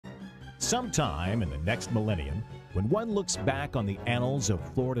Sometime in the next millennium, when one looks back on the annals of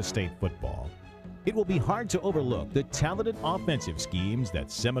Florida State football, it will be hard to overlook the talented offensive schemes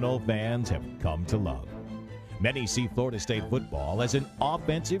that Seminole fans have come to love. Many see Florida State football as an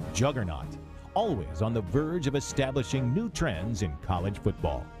offensive juggernaut, always on the verge of establishing new trends in college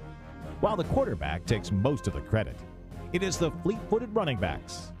football. While the quarterback takes most of the credit, it is the fleet-footed running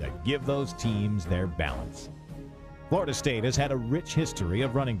backs that give those teams their balance. Florida State has had a rich history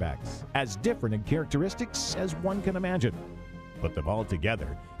of running backs, as different in characteristics as one can imagine. Put them all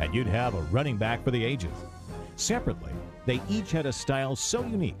together, and you'd have a running back for the ages. Separately, they each had a style so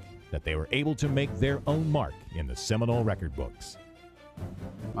unique that they were able to make their own mark in the Seminole record books.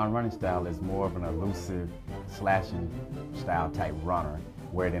 My running style is more of an elusive, slashing style type runner,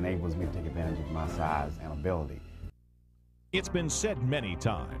 where it enables me to take advantage of my size and ability. It's been said many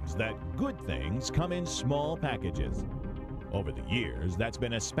times that good things come in small packages. Over the years, that's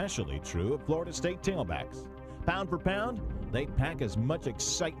been especially true of Florida State tailbacks. Pound for pound, they pack as much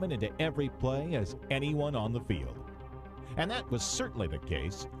excitement into every play as anyone on the field. And that was certainly the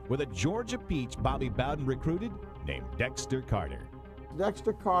case with a Georgia Peach Bobby Bowden recruited named Dexter Carter.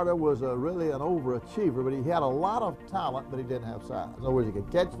 Dexter Carter was really an overachiever, but he had a lot of talent, but he didn't have size. In other words, he could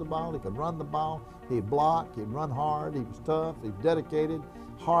catch the ball, he could run the ball, he'd block, he'd run hard, he was tough, he was dedicated,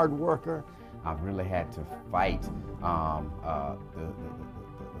 hard worker. I've really had to fight the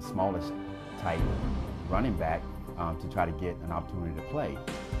smallest type running back to try to get an opportunity to play.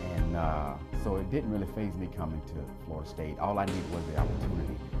 And so it didn't really faze me coming to Florida State. All I needed was the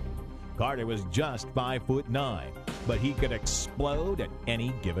opportunity. Carter was just 5'9", but he could explode at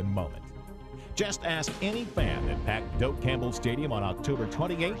any given moment. Just ask any fan that packed Doak Campbell Stadium on October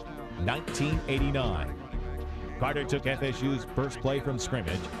 28, 1989. Carter took FSU's first play from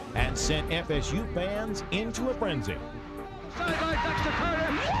scrimmage and sent FSU fans into a frenzy. Sideline Dexter Carter,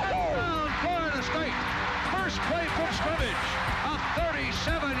 touchdown Florida State. First play from scrimmage, a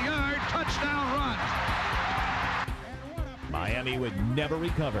 37-yard touchdown run. Miami would never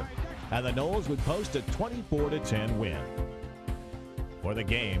recover, and the Noles would post a 24-10 win. For the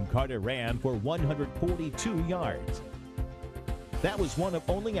game, Carter ran for 142 yards. That was one of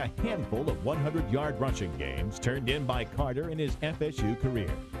only a handful of 100-yard rushing games turned in by Carter in his FSU career.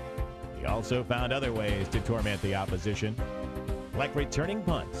 He also found other ways to torment the opposition, like returning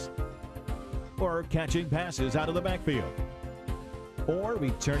punts, or catching passes out of the backfield, or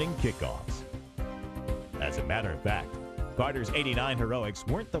returning kickoffs. As a matter of fact, Carter's 89 heroics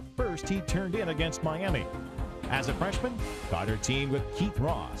weren't the first he turned in against Miami. As a freshman, Carter teamed with Keith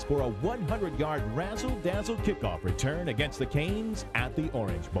Ross for a 100-yard razzle-dazzle kickoff return against the Canes at the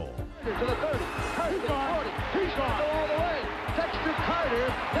Orange Bowl. To the 30, Carter, 40, he's going to go all the way. Dexter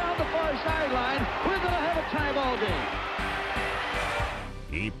Carter down the far sideline. We're going to have a time all day.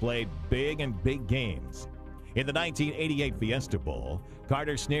 He played big in big games. In the 1988 Fiesta Bowl,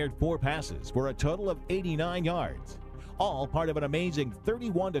 Carter snared 4 passes for a total of 89 yards. All part of an amazing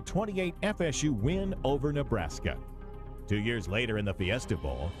 31-28 FSU win over Nebraska. 2 years later in the Fiesta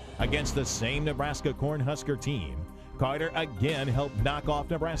Bowl, against the same Nebraska Cornhusker team, Carter again helped knock off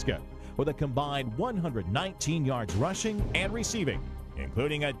Nebraska with a combined 119 yards rushing and receiving,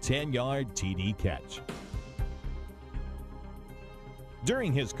 including a 10-yard TD catch.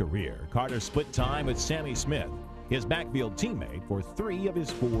 During his career, Carter split time with Sammy Smith, his backfield teammate, for 3 of his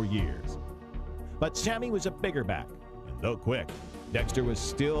 4 years. But Sammy was a bigger back. Though quick, Dexter was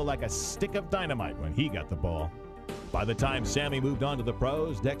still like a stick of dynamite when he got the ball. By the time Sammy moved on to the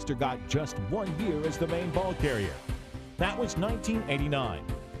pros, Dexter got just 1 year as the main ball carrier. That was 1989,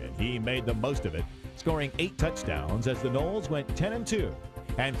 and he made the most of it, scoring 8 touchdowns as the Noles went 10-2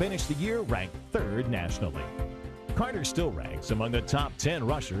 and finished the year ranked 3rd nationally. Carter still ranks among the top 10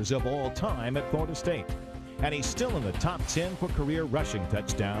 rushers of all time at Florida State, and he's still in the top 10 for career rushing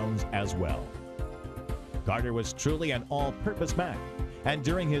touchdowns as well. Carter was truly an all-purpose back, and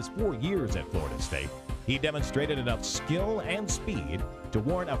during his 4 years at Florida State, he demonstrated enough skill and speed to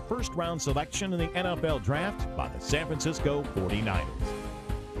warrant a first-round selection in the NFL Draft by the San Francisco 49ers.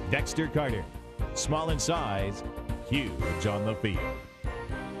 Dexter Carter, small in size, huge on the field.